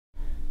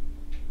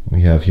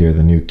We have here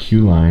the new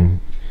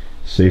Q-line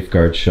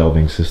SafeGuard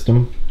shelving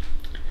system,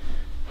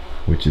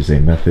 which is a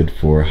method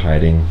for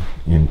hiding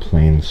in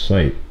plain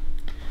sight.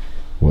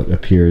 What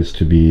appears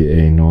to be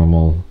a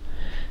normal,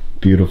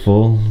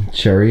 beautiful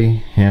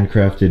cherry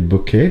handcrafted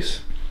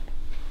bookcase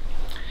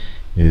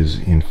is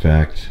in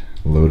fact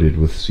loaded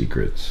with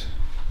secrets.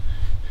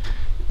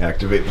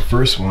 Activate the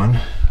first one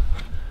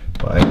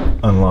by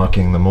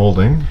unlocking the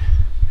molding,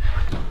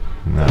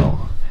 and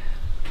that'll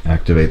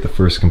activate the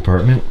first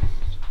compartment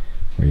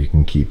where you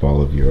can keep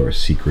all of your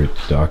secret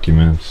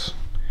documents.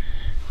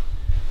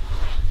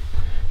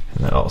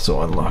 And that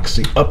also unlocks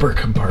the upper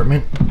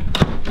compartment,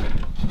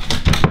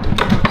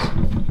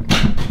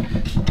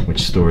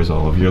 which stores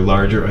all of your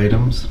larger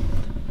items.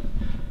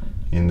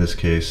 In this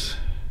case,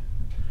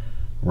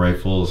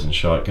 rifles and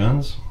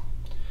shotguns.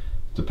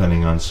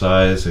 Depending on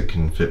size, it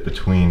can fit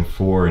between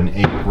 4 and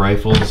 8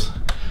 rifles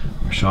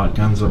or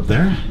shotguns up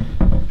there.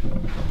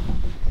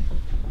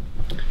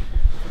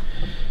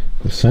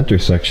 The center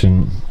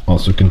section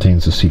also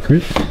contains a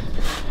secret.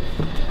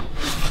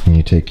 And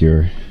you take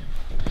your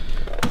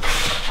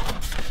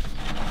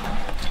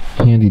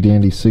handy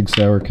dandy Sig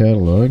Sauer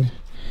catalog,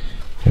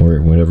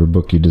 or whatever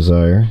book you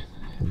desire.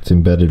 It's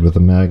embedded with a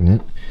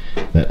magnet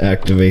that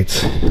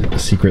activates a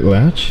secret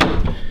latch.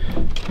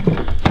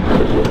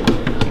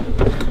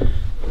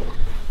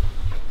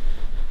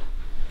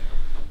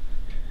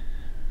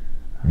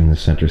 And the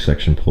center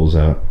section pulls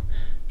out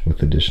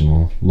with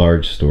additional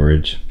large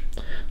storage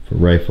for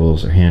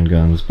rifles or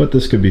handguns, but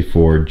this could be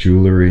for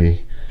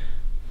jewelry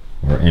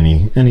or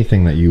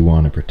anything that you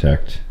want to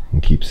protect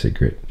and keep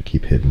secret,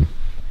 keep hidden.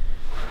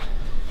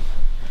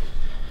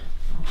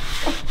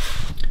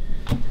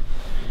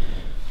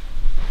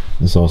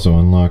 This also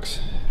unlocks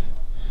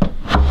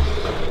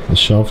the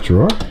shelf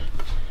drawer,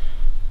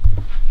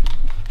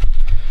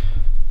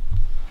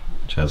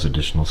 which has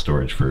additional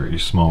storage for your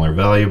smaller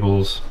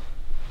valuables.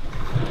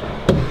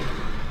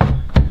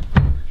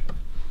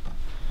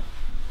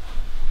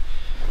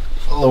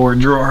 A lower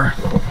drawer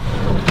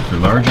for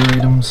larger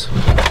items,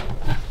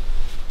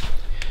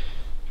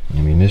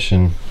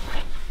 ammunition,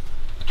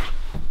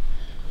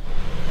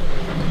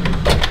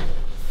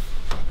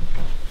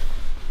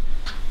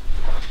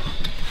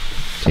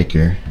 take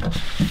your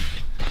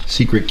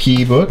secret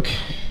key book.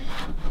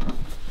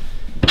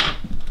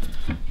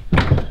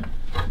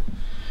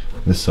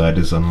 This side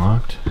is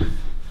unlocked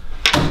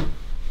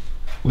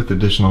with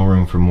additional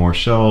room for more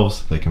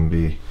shelves. They can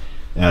be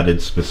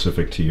added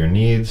specific to your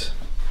needs.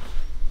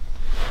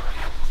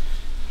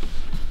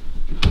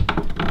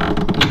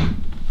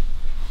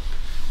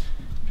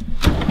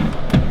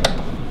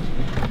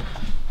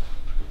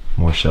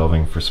 More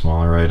shelving for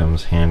smaller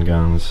items,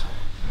 handguns.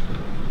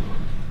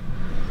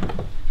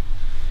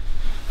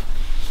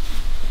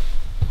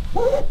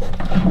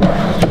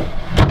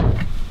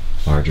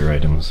 Larger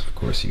items, of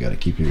course, you got to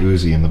keep your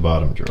Uzi in the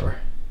bottom drawer.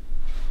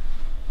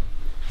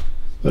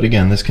 But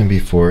again, this can be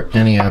for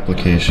any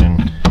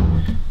application,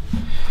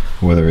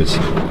 whether it's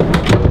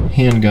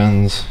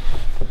handguns,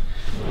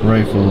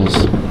 rifles,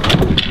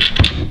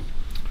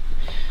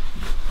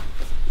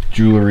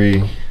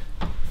 jewelry,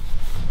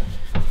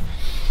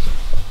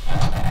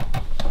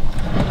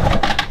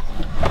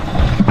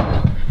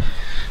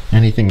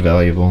 anything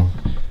valuable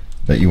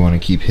that you want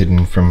to keep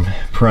hidden from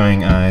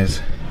prying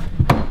eyes.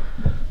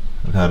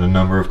 I've had a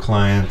number of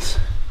clients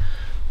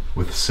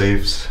with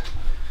safes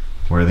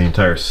where the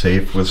entire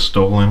safe was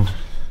stolen.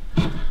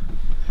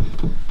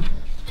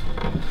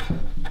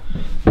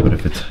 But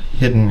if it's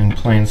hidden in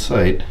plain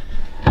sight,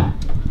 no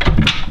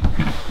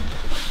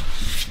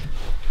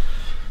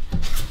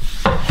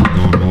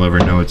one will ever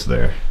know it's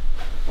there.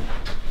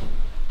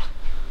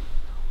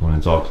 When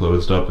it's all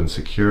closed up and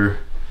secure,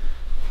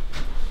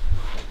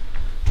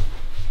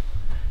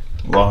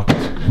 locked,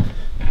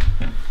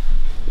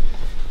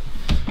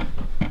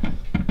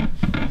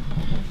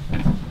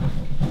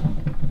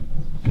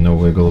 no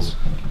wiggles,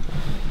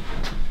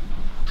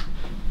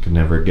 could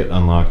never get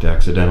unlocked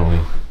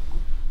accidentally.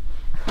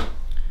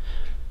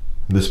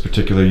 This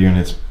particular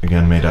unit's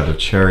again made out of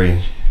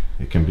cherry.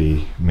 It can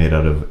be made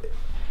out of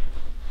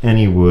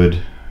any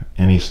wood,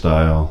 any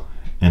style,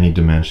 any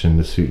dimension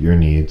to suit your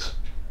needs,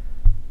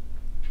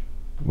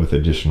 with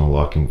additional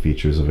locking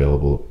features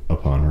available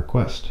upon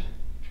request.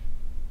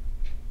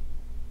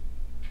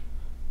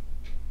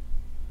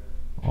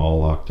 All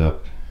locked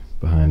up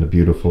behind a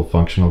beautiful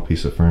functional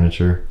piece of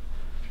furniture,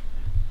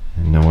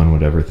 and no one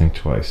would ever think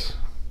twice.